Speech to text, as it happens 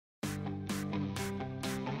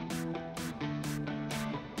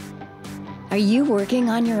Are you working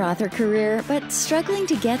on your author career but struggling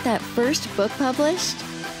to get that first book published?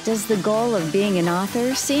 Does the goal of being an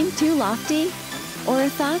author seem too lofty? Or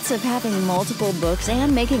thoughts of having multiple books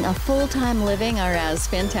and making a full-time living are as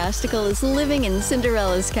fantastical as living in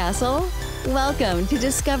Cinderella's castle? Welcome to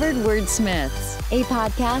Discovered Wordsmiths, a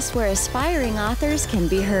podcast where aspiring authors can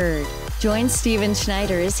be heard. Join Stephen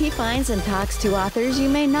Schneider as he finds and talks to authors you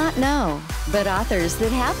may not know, but authors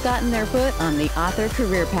that have gotten their foot on the author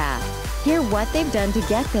career path. Hear what they've done to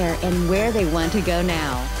get there and where they want to go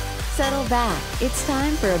now. Settle back. It's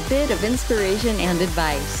time for a bit of inspiration and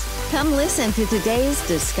advice. Come listen to today's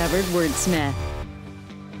Discovered Wordsmith.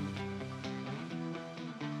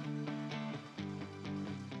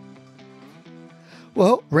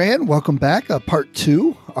 Well, Rand, welcome back. Part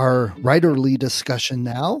two, our writerly discussion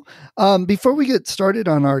now. Before we get started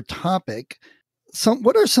on our topic,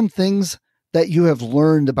 what are some things that you have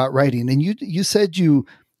learned about writing? And you said you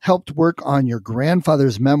helped work on your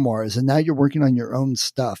grandfather's memoirs, and now you're working on your own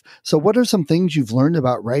stuff. So what are some things you've learned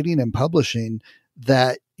about writing and publishing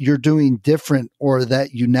that you're doing different, or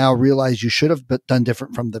that you now realize you should have done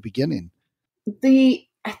different from the beginning?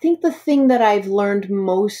 I think the thing that I've learned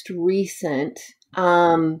most recent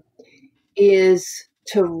is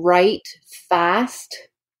to write fast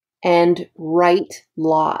and write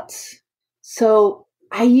lots. So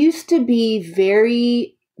I used to be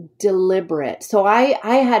very deliberate. So I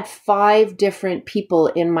had 5 different people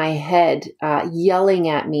in my head yelling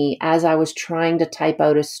at me as I was trying to type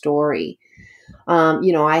out a story.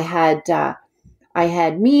 I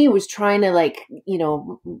had me was trying to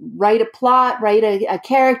write a plot, write a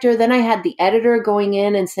character. Then I had the editor going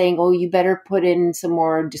in and saying, oh, you better put in some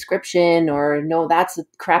more description, or no, that's a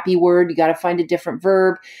crappy word. You got to find a different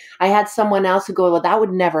verb. I had someone else who go, well, that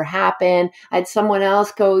would never happen. I had someone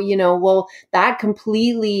else go, well, that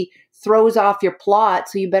completely throws off your plot,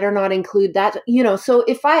 so you better not include that. So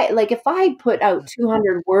if I put out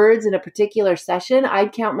 200 words in a particular session,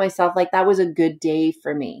 I'd count myself like that was a good day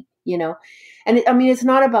for me, And it's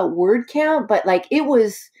not about word count, but it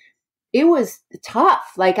was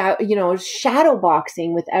tough. I was shadow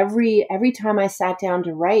boxing with every time I sat down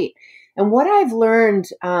to write. And what I've learned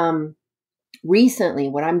recently,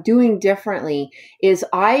 what I'm doing differently is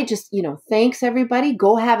I just, thanks everybody,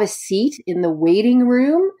 go have a seat in the waiting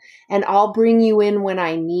room and I'll bring you in when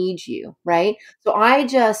I need you. Right. So I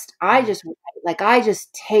just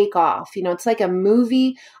take off, it's like a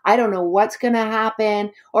movie. I don't know what's going to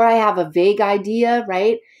happen, or I have a vague idea.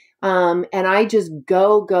 Right. And I just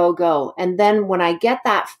go. And then when I get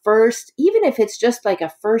that first, even if it's just like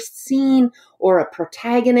a first scene or a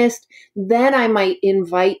protagonist, then I might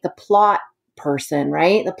invite the plot person,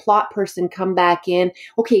 right? The plot person come back in.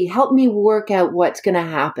 Okay, help me work out what's going to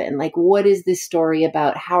happen. What is this story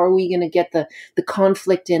about? How are we going to get the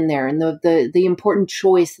conflict in there and the important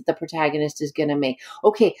choice that the protagonist is going to make?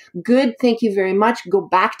 Okay, good. Thank you very much. Go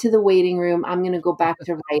back to the waiting room. I'm going to go back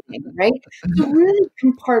to writing, right? So really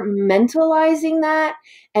compartmentalizing that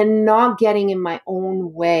and not getting in my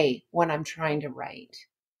own way when I'm trying to write.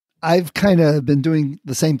 I've kind of been doing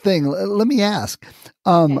the same thing. Let me ask,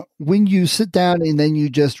 when you sit down and then you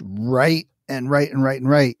just write,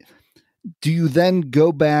 do you then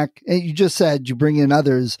go back, and you just said you bring in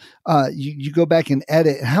others, you go back and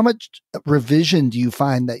edit. How much revision do you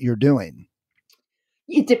find that you're doing?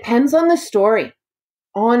 It depends on the story.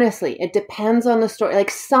 Honestly, it depends on the story.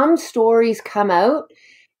 Some stories come out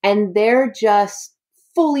and they're just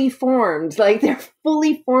fully formed, they're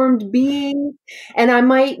fully formed beings. And I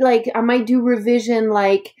might do revision,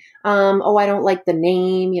 I don't like the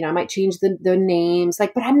name, I might change the names,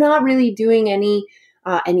 but I'm not really doing any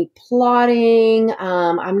plotting.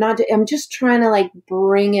 I'm just trying to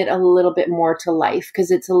bring it a little bit more to life,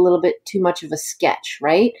 because it's a little bit too much of a sketch,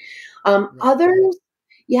 right? Right. Others,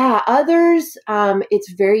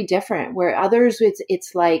 it's very different, where others,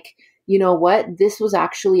 it's you know what, this was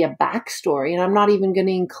actually a backstory and I'm not even going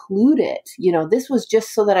to include it. This was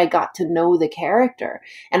just so that I got to know the character,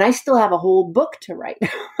 and I still have a whole book to write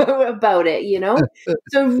about it,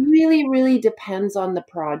 So it really, really depends on the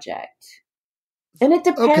project. And it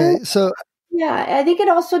depends. Okay, so yeah, I think it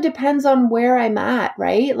also depends on where I'm at,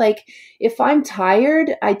 right? If I'm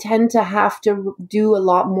tired, I tend to have to do a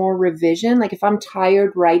lot more revision. If I'm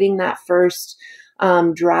tired writing that first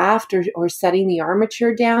draft or setting the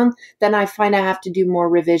armature down, then I find I have to do more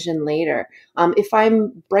revision later. If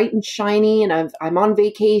I'm bright and shiny and I'm on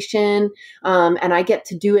vacation and I get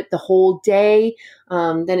to do it the whole day,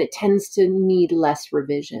 then it tends to need less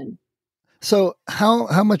revision. So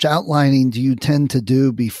how much outlining do you tend to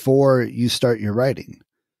do before you start your writing?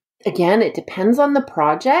 Again, it depends on the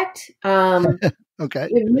project. Okay.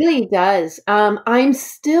 It really does. I'm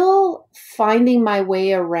still finding my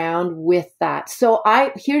way around with that. So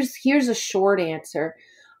here's a short answer.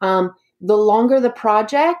 The longer the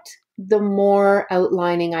project, the more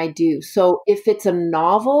outlining I do. So if it's a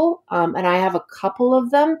novel, and I have a couple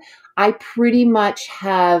of them, I pretty much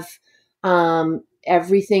have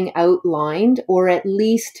everything outlined, or at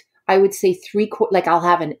least I would say like I'll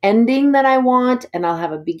have an ending that I want, and I'll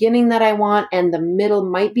have a beginning that I want, and the middle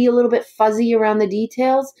might be a little bit fuzzy around the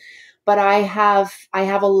details, but I have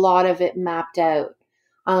a lot of it mapped out.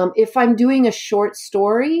 If I'm doing a short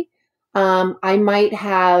story, I might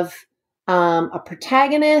have a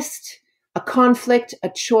protagonist, a conflict, a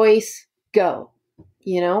choice, go,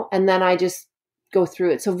 and then I just go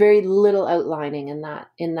through it. So very little outlining in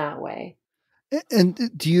that way.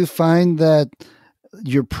 And do you find that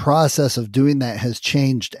your process of doing that has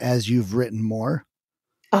changed as you've written more?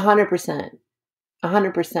 100%.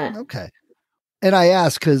 100%. Okay. And I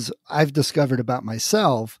ask because I've discovered about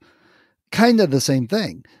myself kind of the same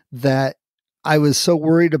thing, that I was so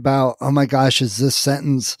worried about, oh my gosh, is this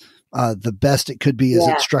sentence the best it could be? Is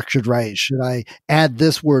it structured right? Should I add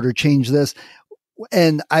this word or change this?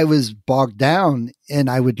 And I was bogged down and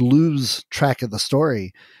I would lose track of the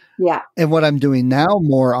story. Yeah. And what I'm doing now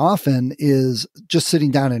more often is just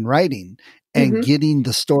sitting down and writing and getting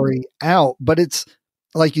the story out. But it's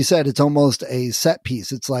like you said, it's almost a set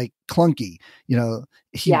piece. It's like clunky,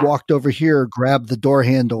 he walked over here, grabbed the door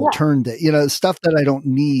handle, turned it, stuff that I don't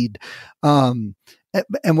need. And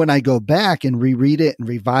when I go back and reread it and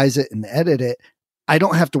revise it and edit it, I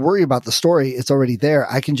don't have to worry about the story. It's already there.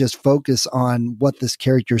 I can just focus on what this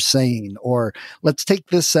character's saying, or let's take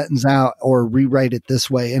this sentence out or rewrite it this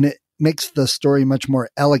way. And it makes the story much more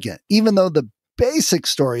elegant, even though the basic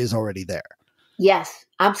story is already there. Yes,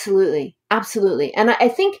 absolutely. Absolutely. And I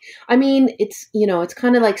think, it's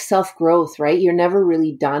kind of like self-growth, right? You're never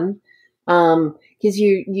really done. Because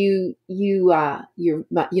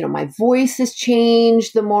my voice has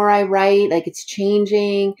changed the more I write, like it's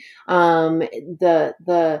changing. I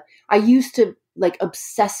used to like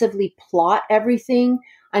obsessively plot everything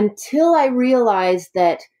until I realized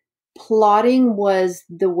that plotting was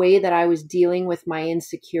the way that I was dealing with my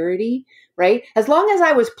insecurity, right? As long as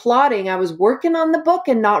I was plotting, I was working on the book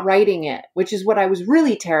and not writing it, which is what I was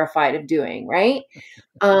really terrified of doing, right?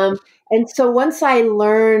 And so once I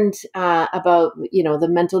learned about, the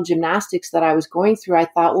mental gymnastics that I was going through, I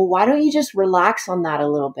thought, well, why don't you just relax on that a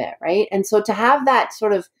little bit, right? And so to have that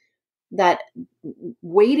sort of that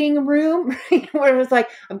waiting room, right, where it was like,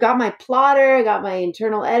 I've got my plotter, I got my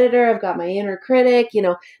internal editor, I've got my inner critic,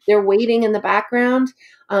 they're waiting in the background.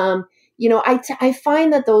 I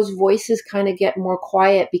find that those voices kind of get more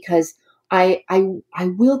quiet because I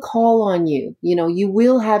will call on you. You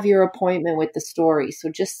will have your appointment with the story. So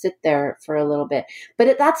just sit there for a little bit.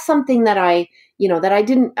 But that's something that I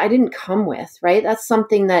didn't come with, right? That's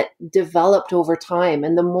something that developed over time.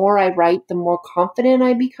 And the more I write, the more confident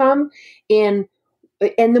I become and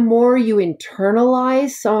the more you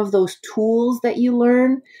internalize some of those tools that you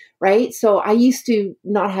learn, right? So I used to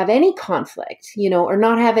not have any conflict, or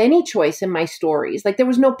not have any choice in my stories. Like there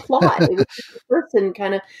was no plot. It was just a person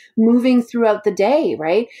kind of moving throughout the day,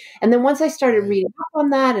 right? And then once I started reading up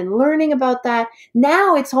on that and learning about that,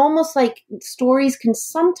 now it's almost like stories can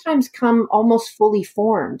sometimes come almost fully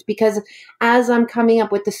formed because as I'm coming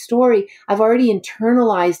up with the story, I've already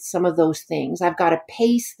internalized some of those things. I've got a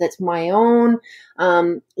pace that's my own.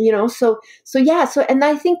 And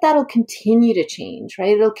I think that'll continue to change,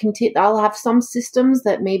 right? I'll have some systems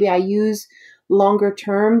that maybe I use longer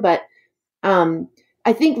term, but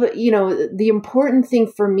I think that, the important thing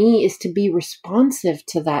for me is to be responsive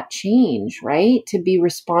to that change, right? To be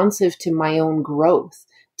responsive to my own growth,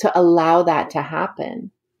 to allow that to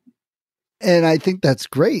happen. And I think that's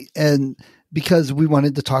great. And because we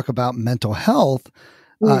wanted to talk about mental health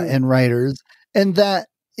and writers, and that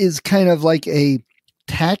is kind of like a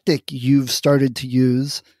tactic you've started to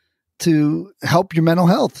use to help your mental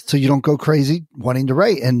health so you don't go crazy wanting to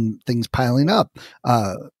write and things piling up.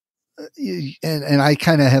 And I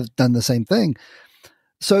kind of have done the same thing.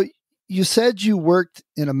 So you said you worked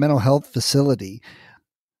in a mental health facility.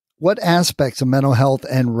 What aspects of mental health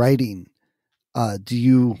and writing have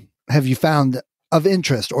you found of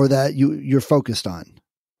interest or that you're focused on?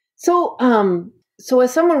 So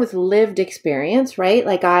as someone with lived experience, right?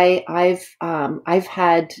 Like I've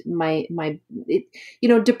had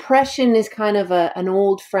depression is kind of an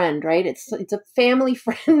old friend, right? It's a family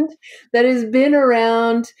friend that has been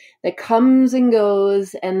around, that comes and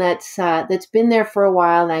goes, and that's been there for a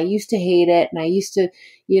while. And I used to hate it, and I used to,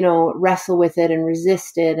 wrestle with it and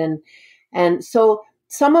resist it, and so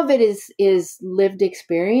some of it is lived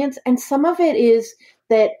experience, and some of it is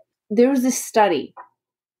that there was this study.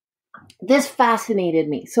 This fascinated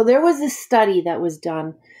me. So there was this study that was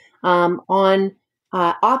done on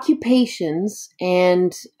occupations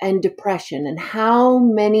and depression, and how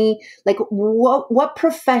many, like what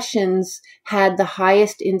professions had the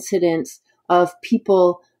highest incidence of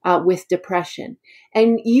people with depression.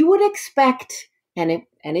 And you would expect, and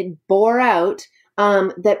it bore out,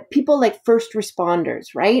 that people like first responders,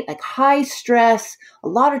 right? Like high stress, a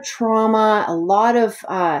lot of trauma, a lot of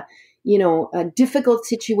difficult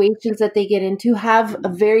situations that they get into, have a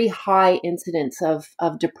very high incidence of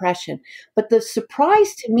depression. But the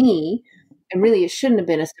surprise to me, and really it shouldn't have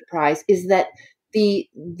been a surprise, is that the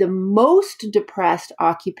most depressed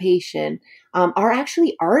occupation are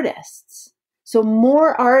actually artists. So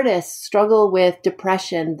more artists struggle with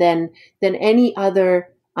depression than any other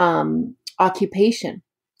occupation,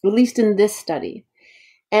 at least in this study.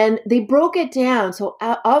 And they broke it down. So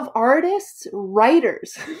of artists,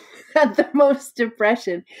 writers had the most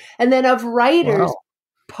depression. And then of writers, Wow.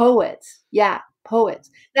 poets. Yeah, poets.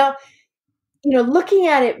 Now, looking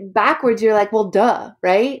at it backwards, you're like, well, duh,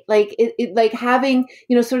 right? Like it like having,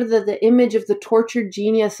 sort of the image of the tortured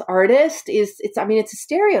genius artist it's a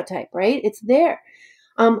stereotype, right? It's there.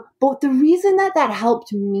 But the reason that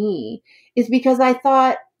helped me is because I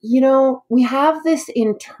thought, we have this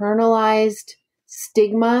internalized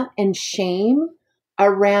stigma and shame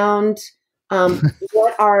around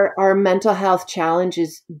what our mental health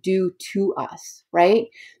challenges do to us, right?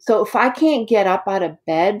 So if I can't get up out of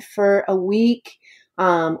bed for a week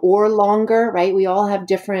or longer, right? We all have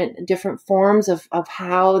different forms of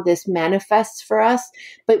how this manifests for us,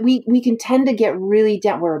 but we can tend to get really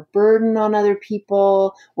down. We're a burden on other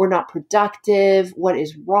people. We're not productive. What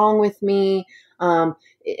is wrong with me?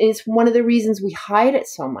 It's one of the reasons we hide it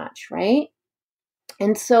so much, right?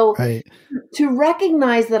 And so Right. to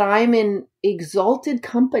recognize that I'm in exalted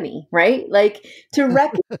company, right? Like to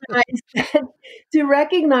recognize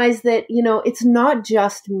that, it's not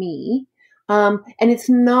just me. And it's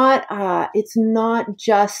not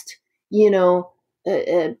just,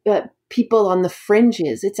 people on the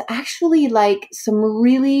fringes. It's actually like some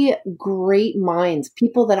really great minds,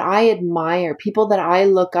 people that I admire, people that I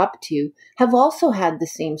look up to, have also had the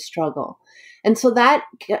same struggle. And so that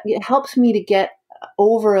it helps me to get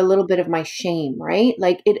over a little bit of my shame, right?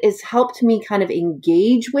 Like it has helped me kind of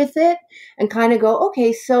engage with it and kind of go,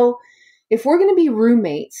 okay, so if we're going to be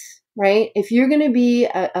roommates, right? If you're going to be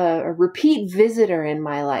a repeat visitor in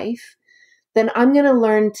my life, then I'm going to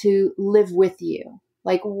learn to live with you.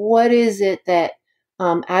 Like, what is it that,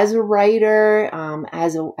 as a writer,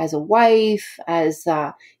 as a wife, as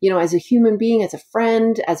as a human being, as a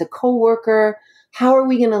friend, as a coworker, how are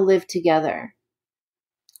we going to live together?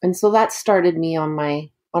 And so that started me on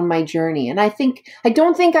my journey. And I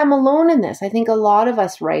don't think I'm alone in this. I think a lot of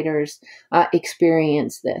us writers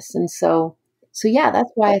experience this. And so yeah,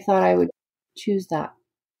 that's why I thought I would choose that.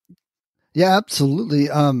 Yeah, absolutely.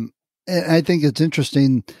 And I think it's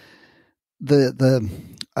interesting,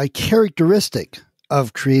 a characteristic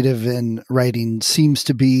of creative in writing seems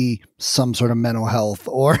to be some sort of mental health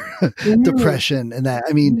or depression. And that,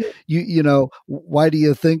 I mean, why do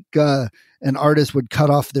you think an artist would cut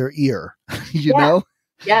off their ear? know?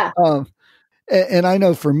 Yeah. And I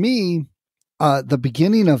know for me, the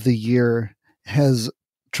beginning of the year has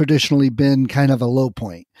traditionally been kind of a low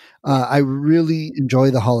point. I really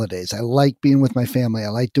enjoy the holidays. I like being with my family. I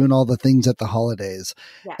like doing all the things at the holidays.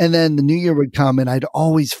 Yeah. And then the new year would come and I'd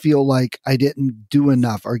always feel like I didn't do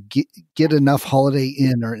enough or get enough holiday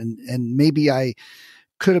in, and maybe I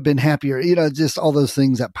could have been happier, just all those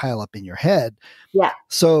things that pile up in your head. Yeah.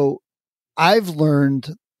 So I've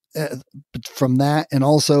learned from that, and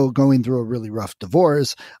also going through a really rough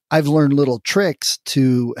divorce, I've learned little tricks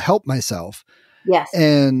to help myself. Yes.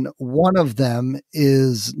 And one of them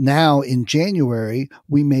is now in January,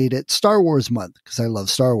 we made it Star Wars month because I love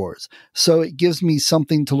Star Wars. So it gives me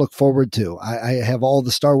something to look forward to. I have all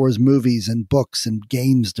the Star Wars movies and books and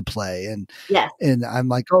games to play. And I'm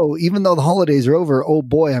like, oh, even though the holidays are over, oh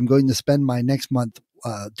boy, I'm going to spend my next month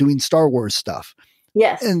doing Star Wars stuff.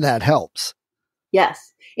 Yes. And that helps.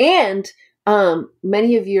 Yes. And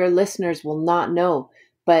many of your listeners will not know,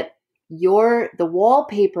 but the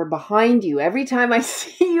wallpaper behind you, every time I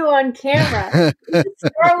see you on camera, it's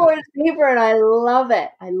Star Wars paper, and I love it.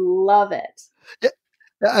 I love it. Yeah,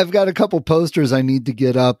 I've got a couple posters I need to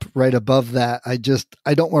get up right above that. I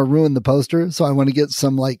don't want to ruin the poster, so I want to get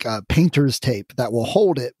some like painter's tape that will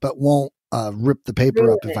hold it but won't rip the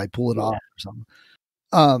paper up if I pull it off or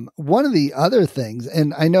something. One of the other things,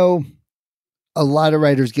 and I know a lot of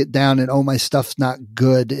writers get down and, oh, my stuff's not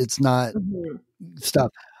good. It's not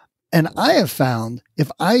stuff. And I have found if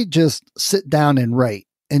I just sit down and write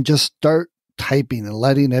and just start typing and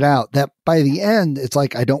letting it out, that by the end, it's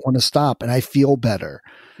like, I don't want to stop and I feel better.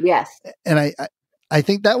 Yes. And I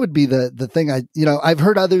think that would be the thing. I've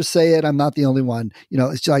heard others say it. I'm not the only one.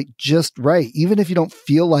 It's like, just write, even if you don't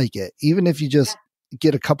feel like it, even if you just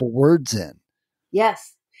get a couple words in.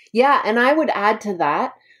 Yes. Yeah. And I would add to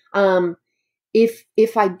that.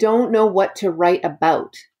 If I don't know what to write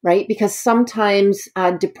about, right? Because sometimes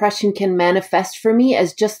depression can manifest for me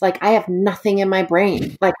as just like, I have nothing in my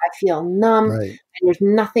brain. Like I feel numb. Right. And there's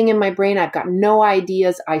nothing in my brain. I've got no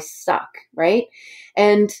ideas. I suck. Right.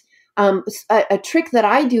 And a trick that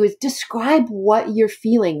I do is describe what you're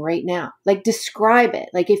feeling right now. Like describe it.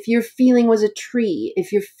 Like if your feeling was a tree,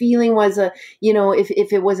 if your feeling was if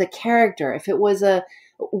it was a character, if it was a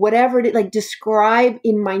whatever it is, like describe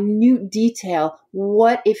in minute detail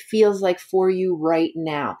what it feels like for you right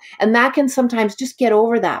now. And that can sometimes just get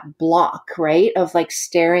over that block, right? Of like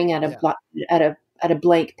staring at a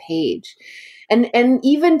blank page. And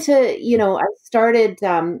even to, I started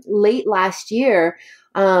late last year,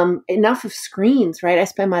 enough of screens, right? I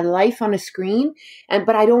spend my life on a screen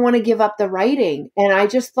but I don't want to give up the writing. And I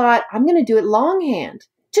just thought I'm going to do it longhand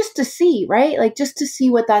just to see, right? Like just to see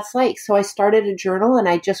what that's like. So I started a journal and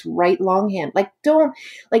I just write longhand.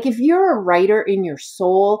 If you're a writer in your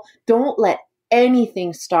soul, don't let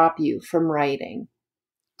anything stop you from writing.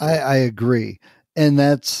 I agree. And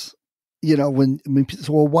that's, when people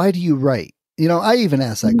say, well, why do you write? I even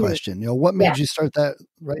asked that question, what made you start that?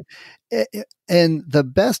 Right. And the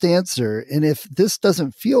best answer, and if this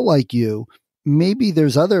doesn't feel like you, maybe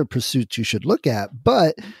there's other pursuits you should look at.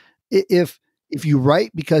 But if you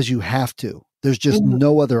write because you have to, there's just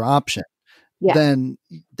no other option, then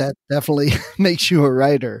that definitely makes you a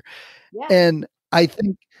writer. Yeah. And I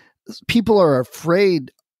think people are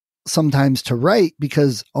afraid sometimes to write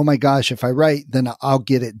because, oh my gosh, if I write, then I'll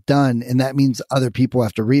get it done. And that means other people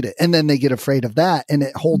have to read it. And then they get afraid of that and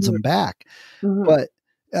it holds them back. But,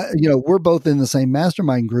 we're both in the same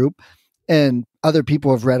mastermind group and other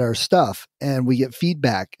people have read our stuff and we get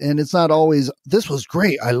feedback, and it's not always, this was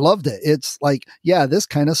great, I loved it. It's like, yeah, this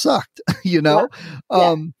kind of sucked,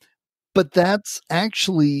 but that's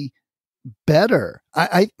actually better.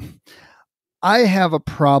 I have a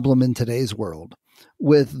problem in today's world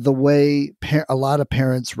with the way a lot of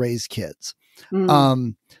parents raise kids.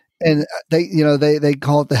 And they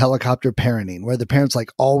call it the helicopter parenting, where the parent's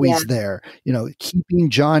like always there,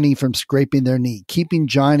 keeping Johnny from scraping their knee, keeping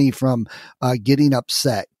Johnny from getting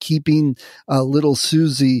upset, keeping little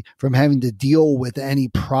Susie from having to deal with any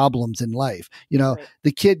problems in life.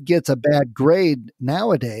 The kid gets a bad grade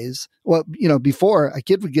nowadays. Well, before a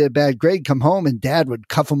kid would get a bad grade, come home and dad would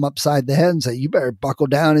cuff him upside the head and say, you better buckle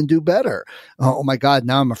down and do better. Oh my God,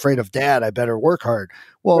 now I'm afraid of dad. I better work hard.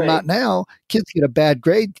 Well, not now. Kids get a bad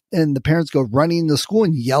grade and the parents go running to school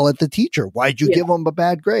and yell at the teacher. Why'd you give them a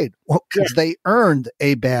bad grade? Well, because they earned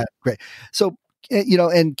a bad grade. So,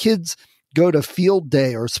 and kids go to field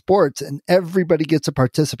day or sports and everybody gets a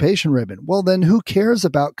participation ribbon. Well, then who cares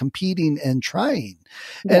about competing and trying?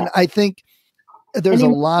 And I think there's a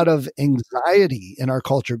lot of anxiety in our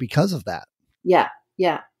culture because of that. Yeah.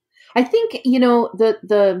 Yeah. I think,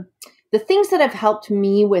 the things that have helped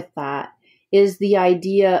me with that is the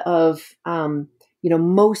idea of,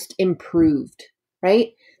 most improved, right?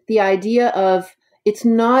 The idea of it's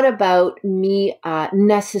not about me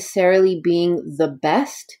necessarily being the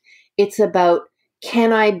best. It's about,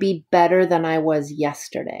 can I be better than I was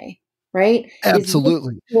yesterday? Right?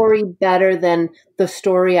 Absolutely. Is the story better than the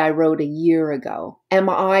story I wrote a year ago? Am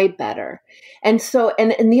I better? And so,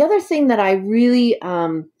 and the other thing that I really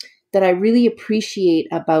appreciate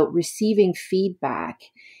about receiving feedback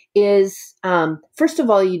is, first of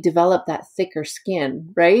all, you develop that thicker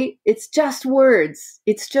skin, right? It's just words.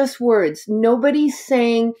 It's just words. Nobody's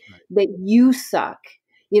saying that you suck.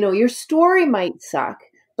 Your story might suck,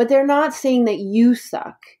 but they're not saying that you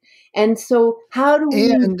suck. And so how do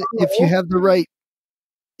we, and if you have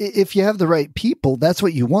the right people, that's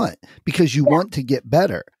what you want, because you want to get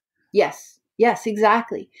better. Yes,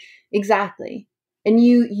 exactly. Exactly. And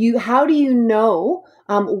you, how do you know,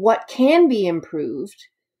 what can be improved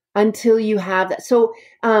until you have that? So,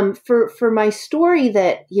 for my story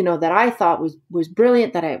that I thought was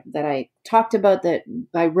brilliant, that I talked about, that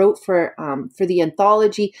I wrote for the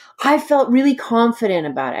anthology, I felt really confident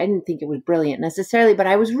about it. I didn't think it was brilliant necessarily, but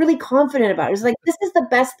I was really confident about it. I was like, this is the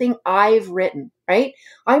best thing I've written, right?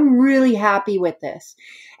 I'm really happy with this.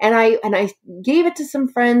 And I gave it to some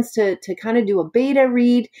friends to kind of do a beta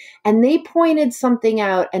read, and they pointed something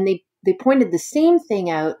out, and they pointed the same thing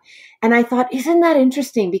out. And I thought, isn't that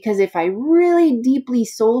interesting? Because if I really deeply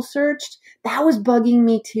soul searched, that was bugging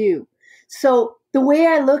me too. So the way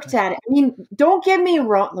I looked at it, I mean, don't get me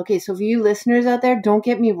wrong. Okay, so for you listeners out there, don't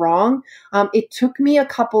get me wrong. It took me a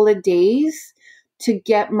couple of days to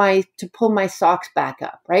pull my socks back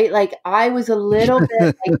up, right? Like I was a little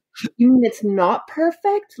bit like, you mean it's not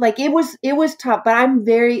perfect? Like it was tough, but I'm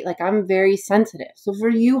very sensitive. So for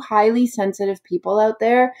you highly sensitive people out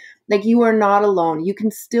there, like you are not alone. You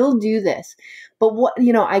can still do this. But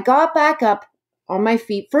I got back up on my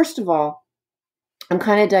feet. First of all, I'm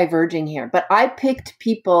kind of diverging here, but I picked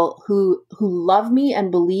people who love me and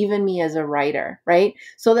believe in me as a writer, right?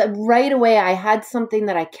 So that right away I had something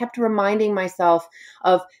that I kept reminding myself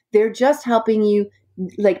of. They're just helping you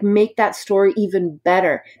like make that story even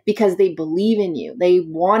better because they believe in you. They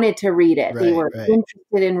wanted to read it. They were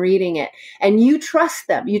interested in reading it. And you trust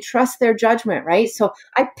them. You trust their judgment, right? So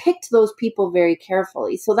I picked those people very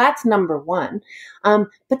carefully. So that's number one.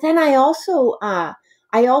 But then I also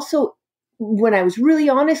when I was really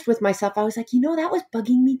honest with myself, I was like, that was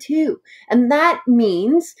bugging me too. And that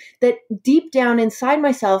means that deep down inside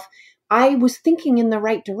myself, I was thinking in the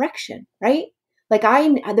right direction, right? Like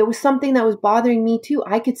there was something that was bothering me too.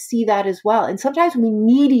 I could see that as well. And sometimes we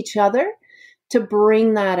need each other to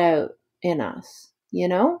bring that out in us,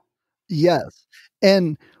 Yes.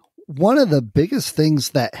 And one of the biggest things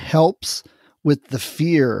that helps with the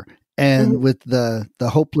fear and with the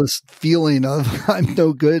hopeless feeling of I'm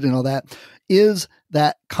no good and all that is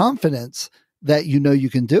that confidence that you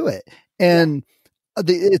can do it. And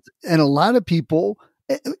and a lot of people,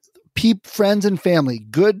 friends and family,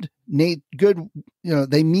 good,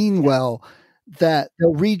 they mean well, that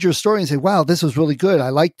they'll read your story and say, wow, this was really good. I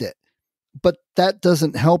liked it. But that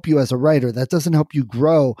doesn't help you as a writer. That doesn't help you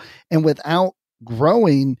grow. And without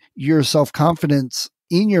growing, your self-confidence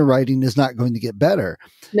in your writing is not going to get better.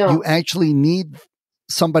 No. You actually need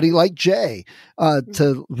somebody like Jay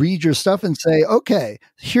to read your stuff and say, okay,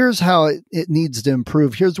 here's how it needs to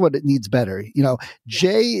improve. Here's what it needs better.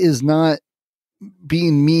 Jay is not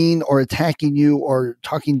being mean or attacking you or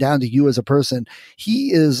talking down to you as a person.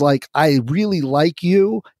 He is like, I really like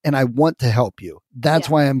you and I want to help you. That's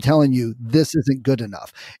why I'm telling you this isn't good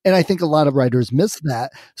enough. And I think a lot of writers miss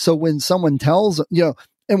that. So when someone tells,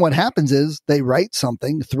 and what happens is they write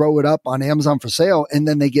something, throw it up on Amazon for sale, and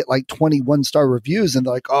then they get like 21-star reviews and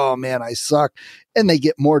they're like, oh man, I suck. And they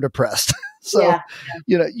get more depressed. So,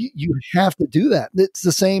 you have to do that. It's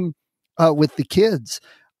the same with the kids.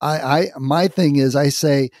 My thing is I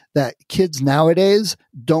say that kids nowadays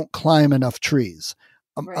don't climb enough trees.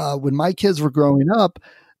 When my kids were growing up,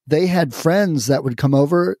 they had friends that would come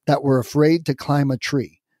over that were afraid to climb a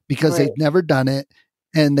tree because they'd never done it.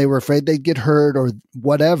 And they were afraid they'd get hurt or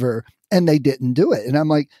whatever, and they didn't do it. And I'm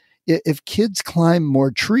like, if kids climb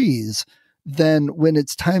more trees, then when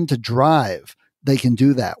it's time to drive, they can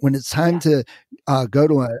do that. When it's time to go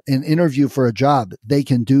to an interview for a job, they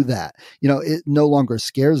can do that. It no longer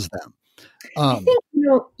scares them. I think,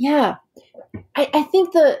 I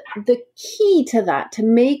think the key to that, to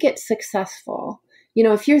make it successful,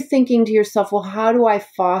 if you're thinking to yourself, well, how do I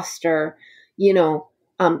foster,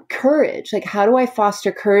 courage? Like, how do I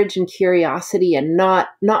foster courage and curiosity and not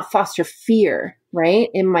foster fear, right,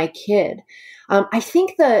 in my kid? I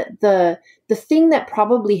think the thing that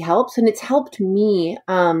probably helps, and it's helped me,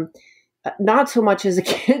 not so much as a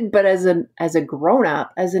kid, but as a grown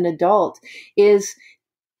up, as an adult, is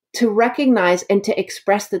to recognize and to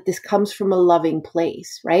express that this comes from a loving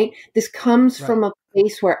place, right? This comes from a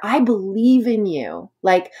place where I believe in you.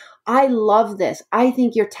 Like, I love this. I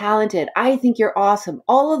think you're talented. I think you're awesome.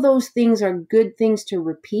 All of those things are good things to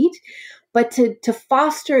repeat, but to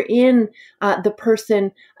foster in the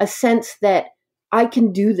person a sense that I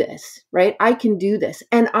can do this, right? I can do this.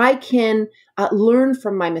 And I can learn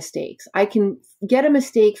from my mistakes. I can get a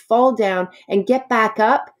mistake, fall down, and get back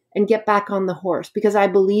up and get back on the horse because I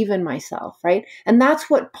believe in myself, right? And that's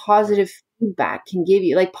what positive feedback can give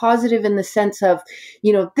you. Like, positive in the sense of,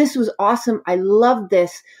 this was awesome. I love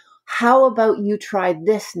this. How about you try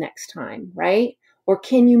this next time, right? Or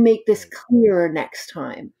can you make this clearer next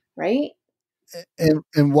time, right?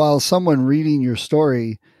 And while someone reading your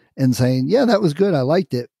story and saying, yeah, that was good, I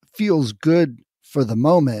liked it, feels good for the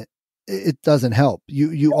moment, it doesn't help.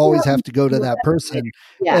 You always have to go to that person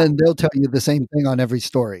and they'll tell you the same thing on every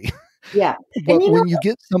story. Yeah. But when you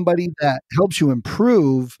get somebody that helps you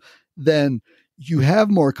improve, then you have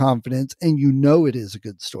more confidence and it is a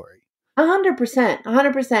good story. 100%.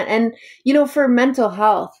 And, for mental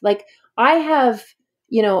health, like I have,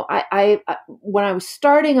 I when I was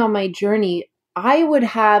starting on my journey, I would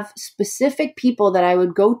have specific people that I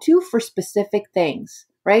would go to for specific things,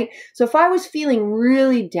 right? So if I was feeling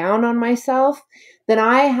really down on myself, then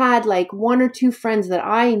I had like one or two friends that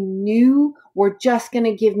I knew were just going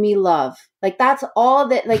to give me love. Like that's all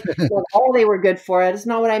that, like, well, all they were good for. It's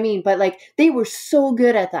not what I mean, but like they were so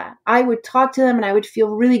good at that. I would talk to them and I would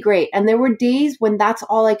feel really great. And there were days when that's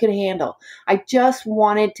all I could handle. I just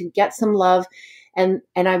wanted to get some love, and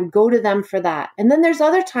I would go to them for that. And then there's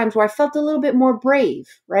other times where I felt a little bit more brave,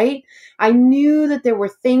 right? I knew that there were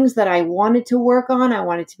things that I wanted to work on. I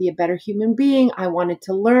wanted to be a better human being. I wanted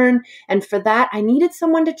to learn. And for that, I needed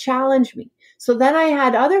someone to challenge me. So then I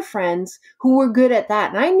had other friends who were good at that.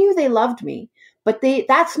 And I knew they loved me, but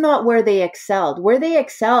that's not where they excelled. Where they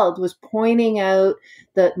excelled was pointing out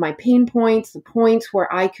my pain points, the points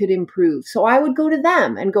where I could improve. So I would go to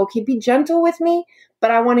them and go, okay, be gentle with me,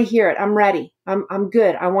 but I want to hear it. I'm ready. I'm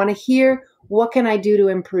good. I want to hear, what can I do to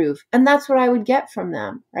improve? And that's what I would get from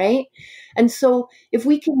them, right? And so if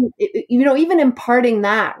we can, even imparting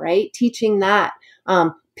that, right? Teaching that,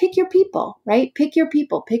 pick your people, right? Pick your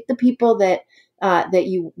people. Pick the people that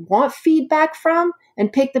you want feedback from,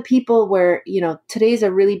 and pick the people where, today's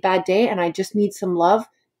a really bad day and I just need some love.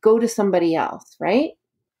 Go to somebody else, right?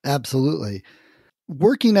 Absolutely.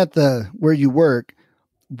 Working at where you work,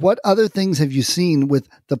 what other things have you seen with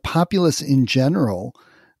the populace in general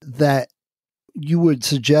that you would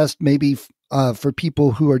suggest maybe for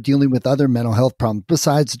people who are dealing with other mental health problems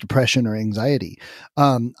besides depression or anxiety?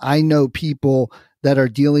 I know people that are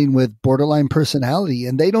dealing with borderline personality,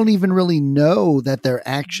 and they don't even really know that their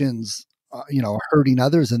actions, are hurting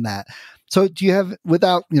others in that. So do you have,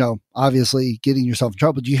 without, obviously getting yourself in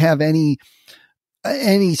trouble, do you have any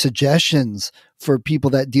suggestions for people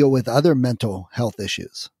that deal with other mental health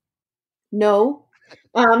issues? No.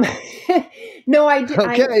 No, I do.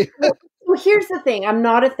 Okay. Well, here's the thing. I'm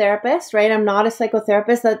not a therapist, right? I'm not a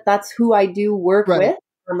psychotherapist. That's who I do work with.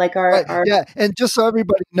 Like our yeah. And just so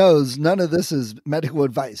everybody knows, none of this is medical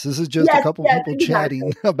advice. This is just a couple of people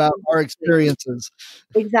chatting about our experiences.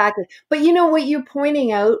 Exactly. But what you're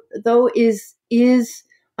pointing out though is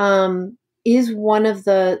one of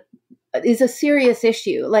is a serious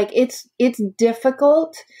issue. Like it's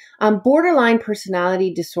difficult. Borderline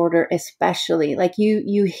personality disorder, especially, like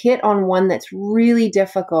you hit on one that's really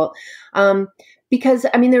difficult. Because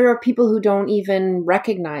there are people who don't even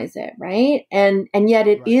recognize it, right? And yet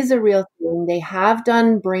it is a real thing. They have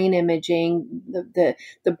done brain imaging.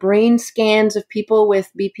 The brain scans of people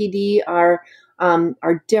with BPD are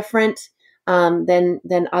different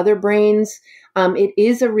than other brains. It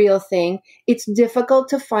is a real thing. It's difficult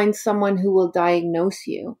to find someone who will diagnose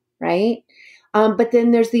you, right? But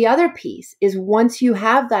then there's the other piece is once you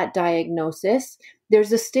have that diagnosis,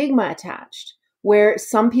 there's a stigma attached where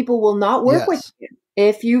some people will not work with you.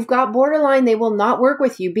 If you've got borderline, they will not work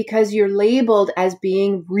with you because you're labeled as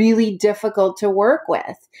being really difficult to work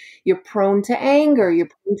with. You're prone to anger. You're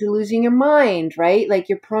prone to losing your mind, right? Like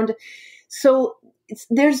you're prone to, so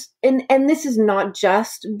and this is not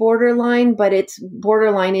just borderline, but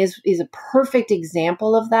borderline is a perfect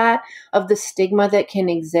example of that, of the stigma that can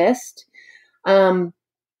exist. I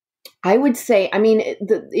would say,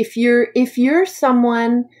 if you're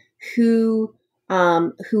someone who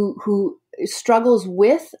struggles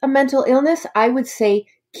with a mental illness, I would say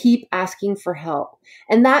keep asking for help.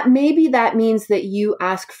 And that means that you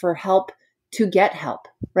ask for help to get help,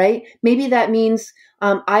 right? Maybe that means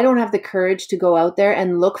I don't have the courage to go out there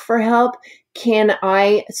and look for help. Can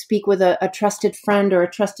I speak with a trusted friend or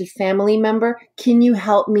a trusted family member? Can you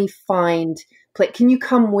help me can you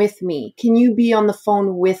come with me? Can you be on the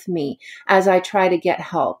phone with me as I try to get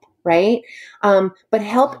help? Right? But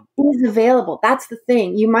help is available. That's the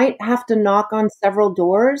thing. You might have to knock on several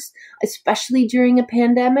doors, especially during a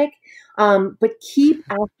pandemic. But keep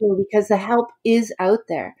asking because the help is out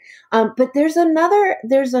there. But there's another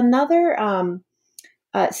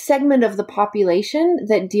segment of the population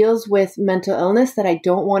that deals with mental illness that I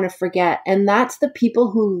don't want to forget. And that's the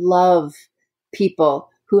people who love people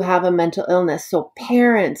who have a mental illness. So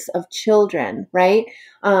parents of children, right?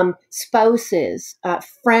 Spouses,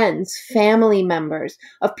 friends, family members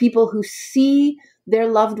of people who see their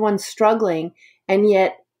loved ones struggling, and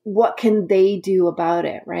yet what can they do about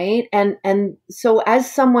it, right? And so as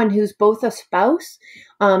someone who's both a spouse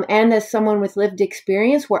and as someone with lived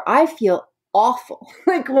experience, where I feel awful,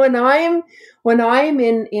 like when I'm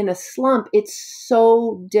in a slump, it's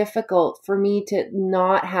so difficult for me to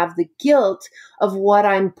not have the guilt of what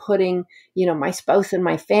I'm putting, my spouse and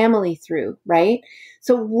my family through, right?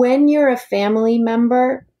 So when you're a family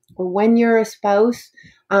member or when you're a spouse,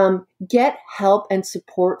 get help and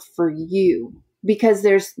support for you. because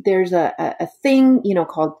there's a thing, you know,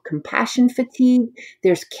 called compassion fatigue.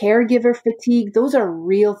 There's caregiver fatigue. Those are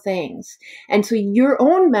real things. And so your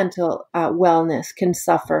own mental wellness can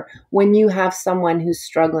suffer when you have someone who's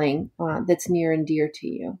struggling that's near and dear to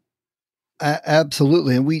you.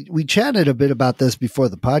 Absolutely. And we chatted a bit about this before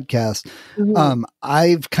the podcast. Mm-hmm.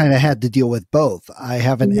 I've kind of had to deal with both. I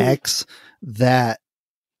have an ex that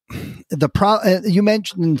you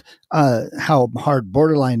mentioned how hard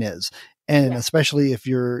borderline is, and especially if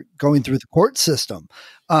you're going through the court system,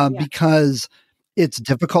 because it's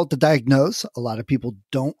difficult to diagnose. A lot of people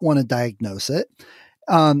don't want to diagnose it.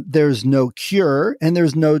 There's no cure and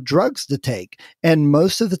there's no drugs to take. And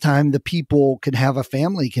most of the time, the people can have a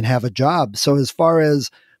family, can have a job. So as far as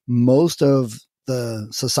most of the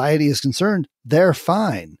society is concerned, they're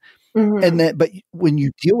fine. Mm-hmm. And then, but when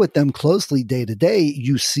you deal with them closely day to day,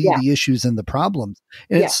 you see the issues and the problems.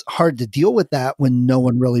 And it's hard to deal with that when no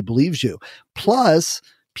one really believes you. Plus,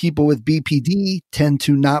 people with BPD tend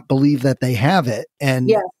to not believe that they have it, and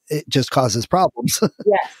it just causes problems.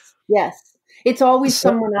 Yes. It's always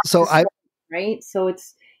someone else, right? So it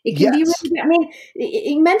can be really, I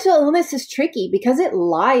mean, mental illness is tricky because it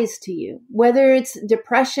lies to you. Whether it's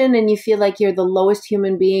depression and you feel like you're the lowest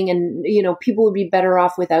human being and, you know, people would be better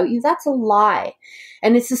off without you, that's a lie.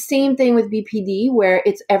 And it's the same thing with BPD, where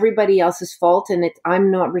it's everybody else's fault and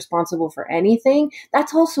I'm not responsible for anything.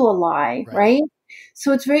 That's also a lie, right?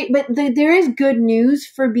 So it's but there is good news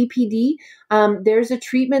for BPD. There's a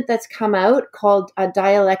treatment that's come out called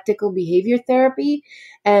dialectical behavior therapy,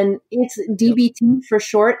 and it's DBT for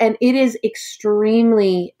short, and it is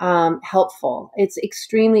extremely helpful. It's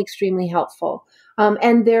extremely, extremely helpful.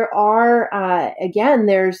 And there are,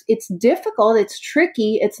 it's difficult. It's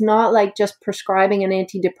tricky. It's not like just prescribing an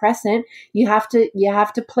antidepressant. You have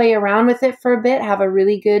to play around with it for a bit, have a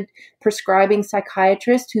really good prescribing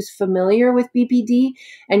psychiatrist who's familiar with BPD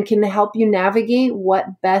and can help you navigate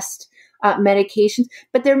what best medications,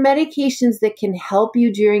 but they're medications that can help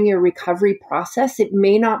you during your recovery process. It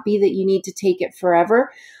may not be that you need to take it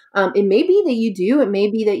forever. It may be that you do, it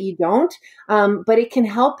may be that you don't, but it can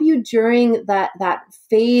help you during that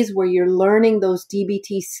phase where you're learning those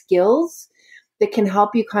DBT skills that can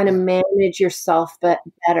help you kind of manage yourself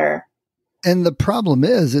better. And the problem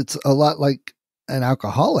is, it's a lot like an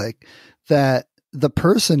alcoholic, that the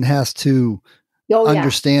person has to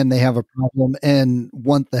understand they have a problem and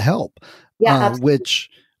want the help. Which,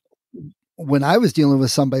 when I was dealing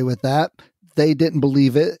with somebody with that, they didn't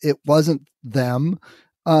believe it. It wasn't them.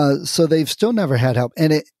 So they've still never had help,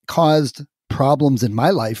 and it caused problems in my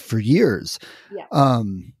life for years.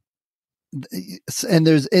 And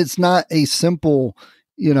it's not a simple,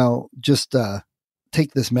 just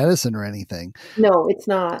take this medicine or anything. No, it's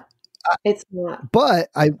not. It's not. But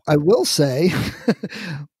I will say,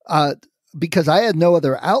 because I had no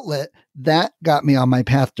other outlet, that got me on my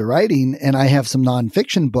path to writing, and I have some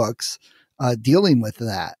nonfiction books dealing with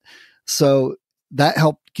that. So that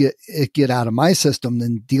helped get out of my system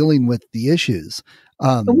and dealing with the issues.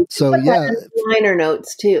 Liner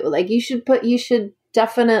notes too. Like you should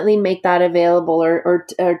definitely make that available, or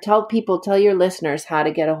tell your listeners how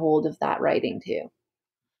to get a hold of that writing too.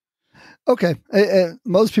 Okay.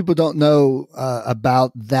 Most people don't know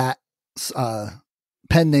about that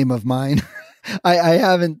pen name of mine. I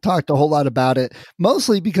haven't talked a whole lot about it,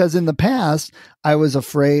 mostly because in the past I was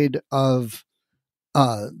afraid of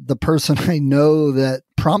the person I know that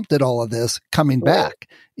prompted all of this coming back,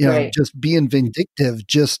 just being vindictive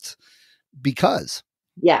just because.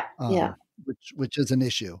 Which is an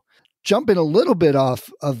issue. Jumping a little bit off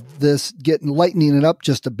of this, lightening it up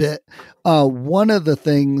just a bit. One of the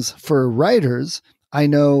things for writers, I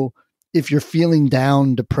know if you're feeling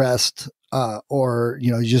down, depressed, or,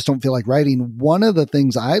 you just don't feel like writing, one of the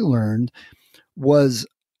things I learned was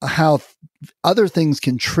how other things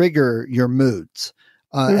can trigger your moods.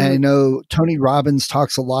 And I know Tony Robbins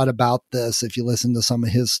talks a lot about this if you listen to some of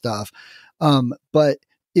his stuff. But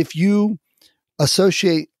if you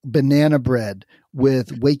associate banana bread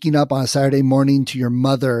with waking up on a Saturday morning to your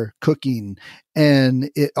mother cooking, and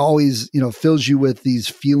it always, fills you with these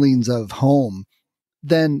feelings of home,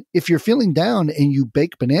 then if you're feeling down and you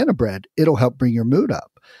bake banana bread, it'll help bring your mood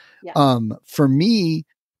up. For me,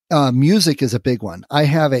 music is a big one. I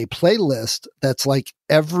have a playlist that's like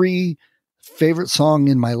every favorite song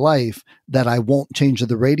in my life that I won't change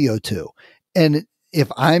the radio to. And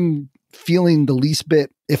if I'm feeling the least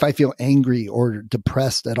bit, if I feel angry or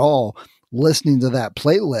depressed at all, listening to that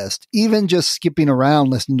playlist, even just skipping around,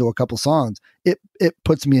 listening to a couple songs, it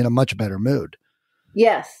puts me in a much better mood.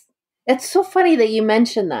 Yes. It's so funny that you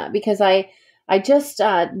mentioned that, because I just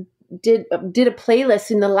did a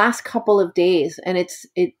playlist in the last couple of days, and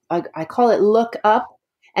I call it Look Up,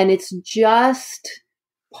 and it's just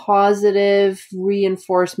positive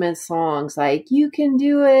reinforcement songs like "You can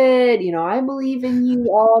do it," "I believe in you,"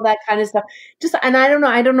 all that kind of stuff. And I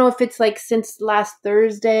don't know if it's like since last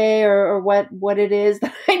Thursday or what it is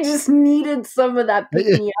that I just needed some of that pick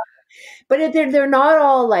me up. But they're not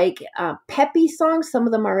all like peppy songs. Some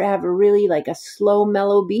of them have a really like a slow,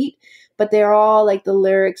 mellow beat, but they're all like the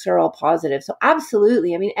lyrics are all positive. So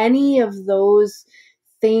absolutely, I mean, any of those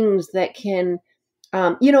things that can,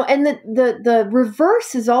 and the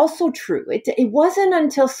reverse is also true. It wasn't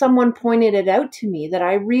until someone pointed it out to me that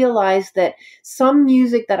I realized that some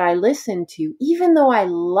music that I listen to, even though I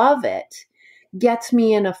love it, gets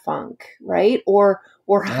me in a funk, right? Or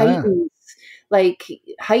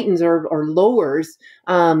heightens or lowers,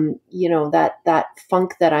 that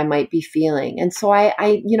funk that I might be feeling. And so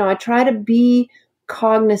I try to be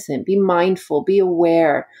cognizant, be mindful, be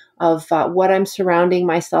aware of what I'm surrounding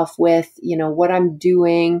myself with, what I'm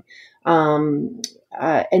doing, and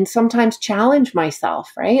sometimes challenge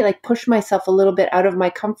myself, right? Like push myself a little bit out of my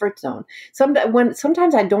comfort zone.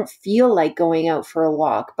 Sometimes I don't feel like going out for a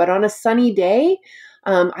walk, but on a sunny day,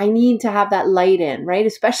 I need to have that light in, right?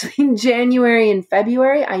 Especially in January and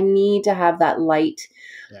February, I need to have that light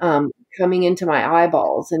coming into my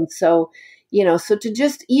eyeballs. And so, so to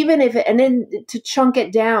just, and then to chunk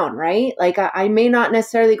it down, right? Like I may not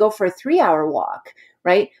necessarily go for a 3-hour walk,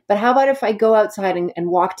 right? But how about if I go outside and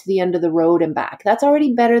walk to the end of the road and back? That's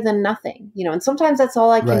already better than nothing, and sometimes that's all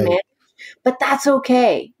I can manage, but that's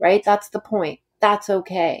okay, right? That's the point. That's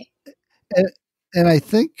okay. And I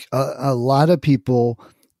think a lot of people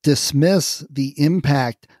dismiss the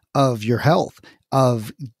impact of your health,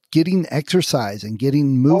 of getting exercise and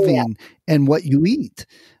getting moving and what you eat.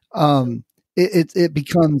 It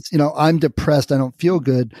becomes, I'm depressed. I don't feel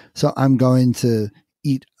good. So I'm going to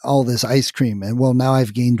eat all this ice cream. And well, now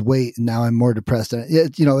I've gained weight and now I'm more depressed. And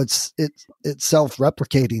it's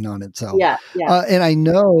self-replicating on itself. Yeah. And I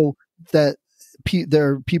know that there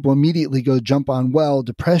are people immediately go jump on,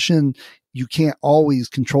 depression, you can't always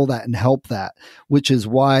control that and help that, which is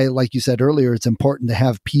why, like you said earlier, it's important to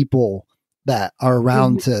have people that are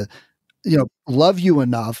around to, love you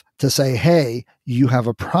enough to say, hey, you have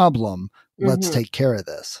a problem. Let's take care of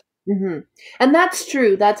this. And that's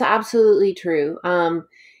true. That's absolutely true. And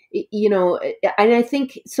I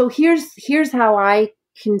think, so here's how I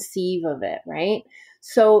conceive of it, right?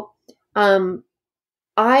 So,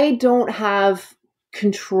 I don't have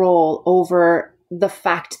control over the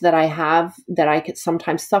fact that I could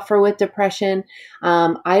sometimes suffer with depression.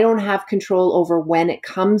 I don't have control over when it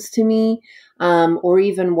comes to me, or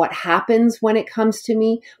even what happens when it comes to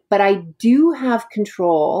me, but I do have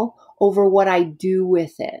control over what I do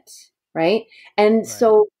with it. Right. And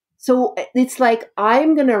so it's like,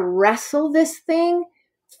 I'm going to wrestle this thing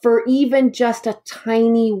for even just a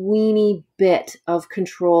tiny weeny bit of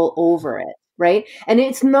control over it. Right. And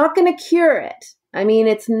it's not going to cure it. I mean,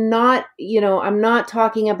 it's not, I'm not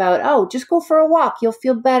talking about, just go for a walk. You'll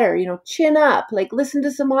feel better, chin up, like listen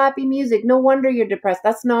to some happy music. No wonder you're depressed.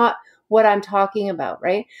 That's not what I'm talking about.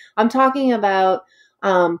 Right. I'm talking about,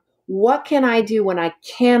 what can I do when I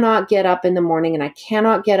cannot get up in the morning and I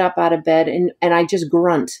cannot get up out of bed and I just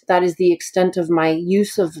grunt? That is the extent of my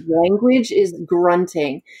use of language, is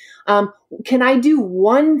grunting. Can I do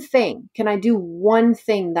one thing? Can I do one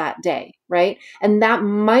thing that day? Right. And that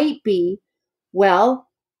might be, well,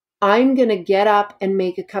 I'm going to get up and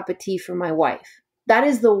make a cup of tea for my wife. That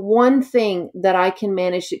is the one thing that I can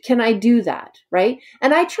manage. Can I do that? Right.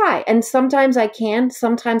 And I try. And sometimes I can,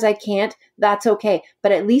 sometimes I can't. That's okay.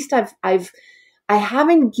 But at least I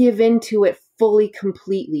haven't given to it fully,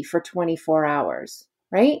 completely for 24 hours.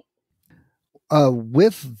 Right.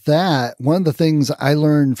 With that, one of the things I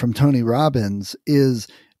learned from Tony Robbins is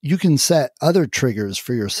you can set other triggers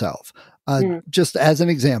for yourself. Just as an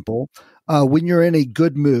example, when you're in a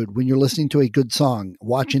good mood, when you're listening to a good song,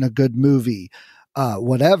 watching a good movie,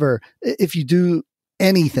 whatever, if you do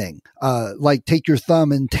anything, like take your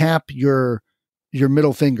thumb and tap your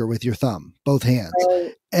middle finger with your thumb, both hands,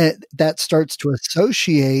 and that starts to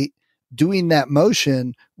associate doing that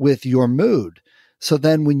motion with your mood. So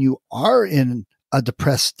then when you are in a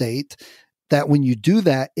depressed state, that when you do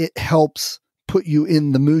that, it helps put you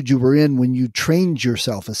in the mood you were in when you trained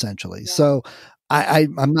yourself, essentially. Yeah. So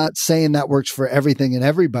I'm not saying that works for everything and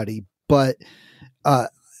everybody, but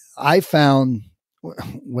I found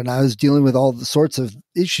when I was dealing with all the sorts of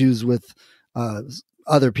issues with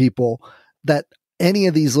other people, that any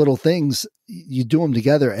of these little things, you do them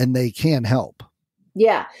together and they can help.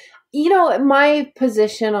 Yeah. My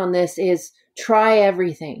position on this is try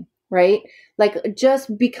everything, right? Like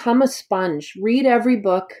just become a sponge, read every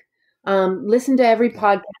book, listen to every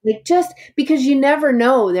podcast, like just because you never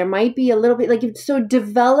know, there might be a little bit like, so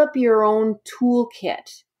develop your own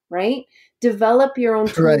toolkit, right? Develop your own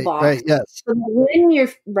Right, toolbox. right, yes. So when you're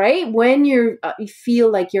right, when you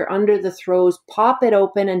feel like you're under the throes, pop it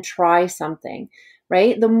open and try something,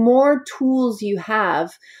 right? The more tools you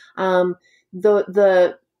have,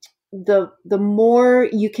 the the more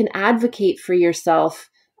you can advocate for yourself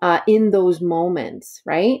in those moments,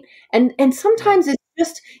 right? And sometimes it's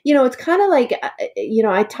just, it's kind of like,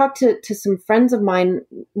 I talk to some friends of mine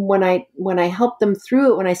when I help them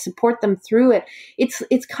through it, when I support them through it.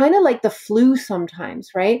 It's kind of like the flu sometimes,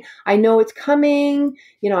 right? I know it's coming.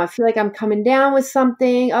 I feel like I'm coming down with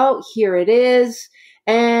something. Oh, here it is.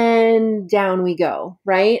 And down we go,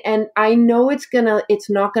 right? And I know it's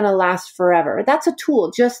not gonna last forever. That's a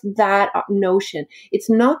tool, just that notion. It's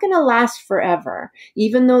not gonna last forever,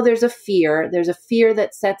 even though there's a fear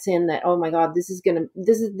that sets in that, oh my God, this is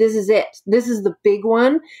it. This is the big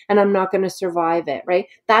one, and I'm not gonna survive it, right?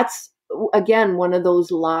 That's again one of those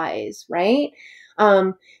lies, right?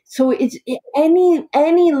 So it's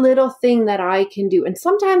any little thing that I can do. And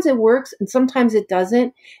sometimes it works and sometimes it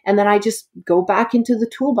doesn't. And then I just go back into the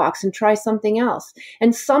toolbox and try something else.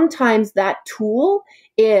 And sometimes that tool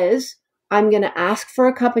is, I'm going to ask for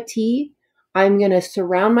a cup of tea. I'm going to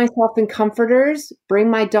surround myself in comforters,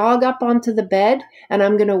 bring my dog up onto the bed, and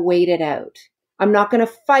I'm going to wait it out. I'm not going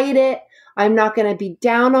to fight it. I'm not going to be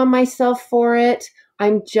down on myself for it.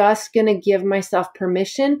 I'm just going to give myself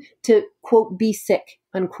permission to, quote, be sick,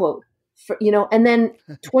 unquote, and then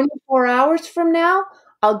 24 hours from now,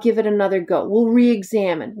 I'll give it another go. We'll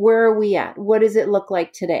re-examine. Where are we at? What does it look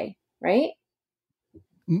like today? Right.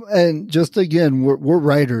 And just again, we're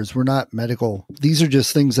writers. We're not medical. These are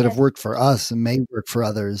just things that have worked for us and may work for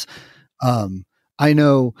others. I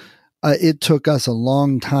know it took us a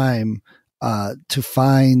long time to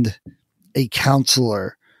find a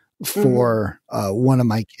counselor for one of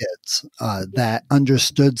my kids that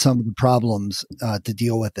understood some of the problems to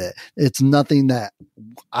deal with it. It's nothing that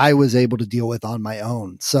I was able to deal with on my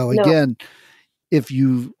own. So again, if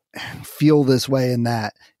you feel this way and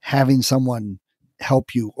that, having someone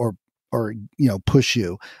help you or push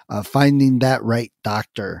you, finding that right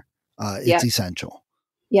doctor, it's essential.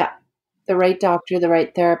 Yeah. The right doctor, the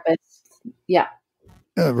right therapist. Yeah.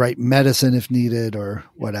 Right medicine if needed or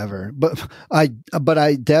whatever. But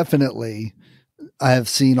I definitely, I have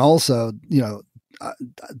seen also,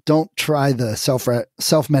 don't try the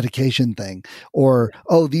self-medication thing or,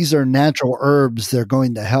 oh, these are natural herbs, they're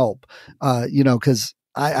going to help, cause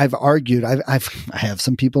I've argued, I have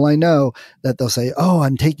some people I know that they'll say, oh,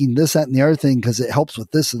 I'm taking this, that, and the other thing because it helps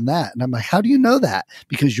with this and that. And I'm like, how do you know that?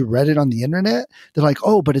 Because you read it on the internet? They're like,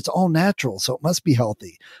 oh, but it's all natural, so it must be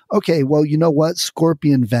healthy. Okay, well, you know what?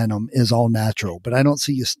 Scorpion venom is all natural, but I don't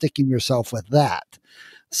see you sticking yourself with that.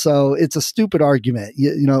 So it's a stupid argument.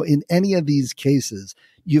 In any of these cases,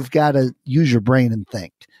 you've got to use your brain and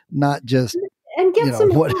think, not just and get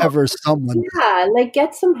some whatever help. Someone. Yeah, like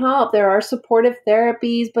get some help. There are supportive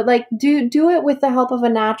therapies, but like do it with the help of a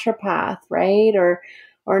naturopath, right? Or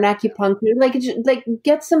an acupuncturist. Like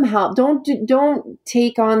get some help. Don't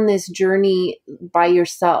take on this journey by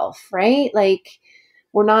yourself, right? Like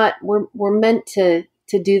we're meant to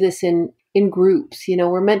do this in groups.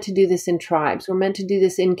 We're meant to do this in tribes. We're meant to do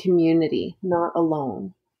this in community, not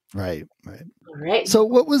alone. Right. All right. So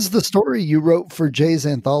what was the story you wrote for Jay's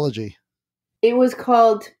anthology? It was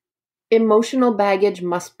called Emotional Baggage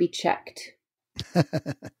Must Be Checked.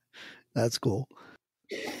 That's cool.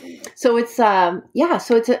 So it's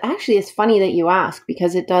actually, it's funny that you ask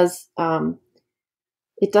because it does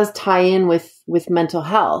tie in with mental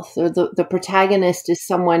health. The protagonist is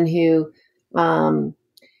someone who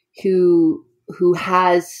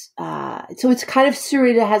has so it's kind of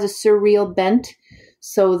surreal. It has a surreal bent.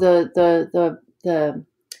 So the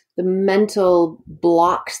mental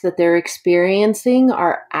blocks that they're experiencing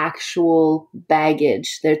are actual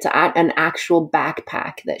baggage. There's an actual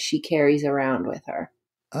backpack that she carries around with her.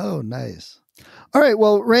 Oh, nice. All right.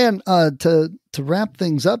 Well, Rand, to wrap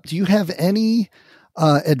things up, do you have any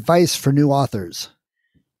advice for new authors?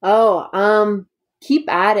 Oh, keep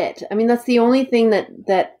at it. I mean, that's the only thing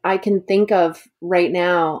that I can think of right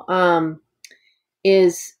now.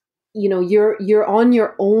 Is you're on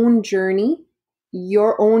your own journey.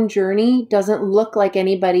 Your own journey doesn't look like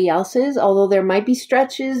anybody else's, although there might be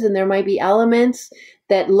stretches and there might be elements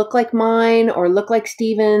that look like mine or look like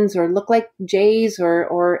Stephen's or look like Jay's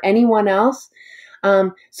or anyone else.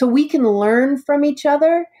 So we can learn from each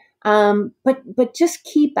other, but just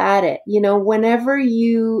keep at it. Whenever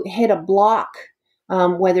you hit a block,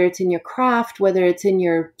 whether it's in your craft, whether it's in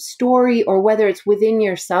your story, or whether it's within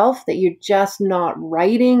yourself that you're just not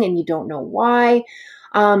writing and you don't know why.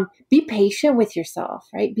 Be patient with yourself,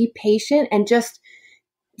 right? Be patient and just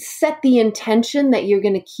set the intention that you're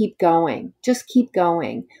going to keep going. Just keep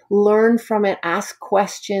going. Learn from it. Ask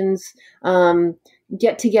questions.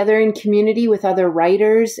 Get together in community with other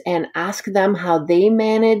writers and ask them how they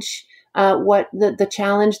manage what the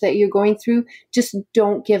challenge that you're going through. Just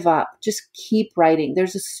don't give up. Just keep writing.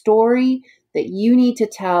 There's a story that you need to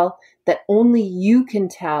tell that only you can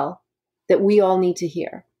tell that we all need to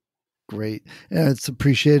hear. Great. And it's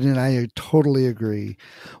appreciated. And I totally agree.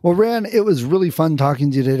 Well, Ran, it was really fun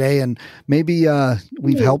talking to you today. And maybe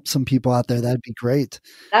we've helped some people out there. That'd be great.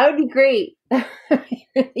 That would be great. That would be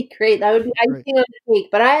really great. That would be icing on the cake.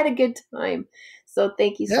 But I had a good time. So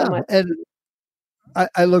thank you so much. And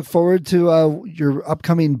I look forward to your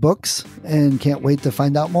upcoming books and can't wait to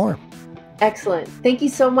find out more. Excellent. Thank you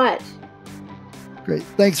so much. Great.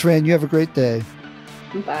 Thanks, Ran. You have a great day.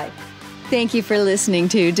 Bye. Thank you for listening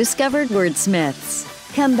to Discovered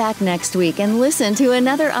Wordsmiths. Come back next week and listen to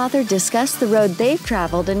another author discuss the road they've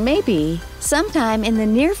traveled, and maybe, sometime in the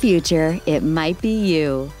near future, it might be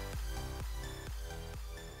you.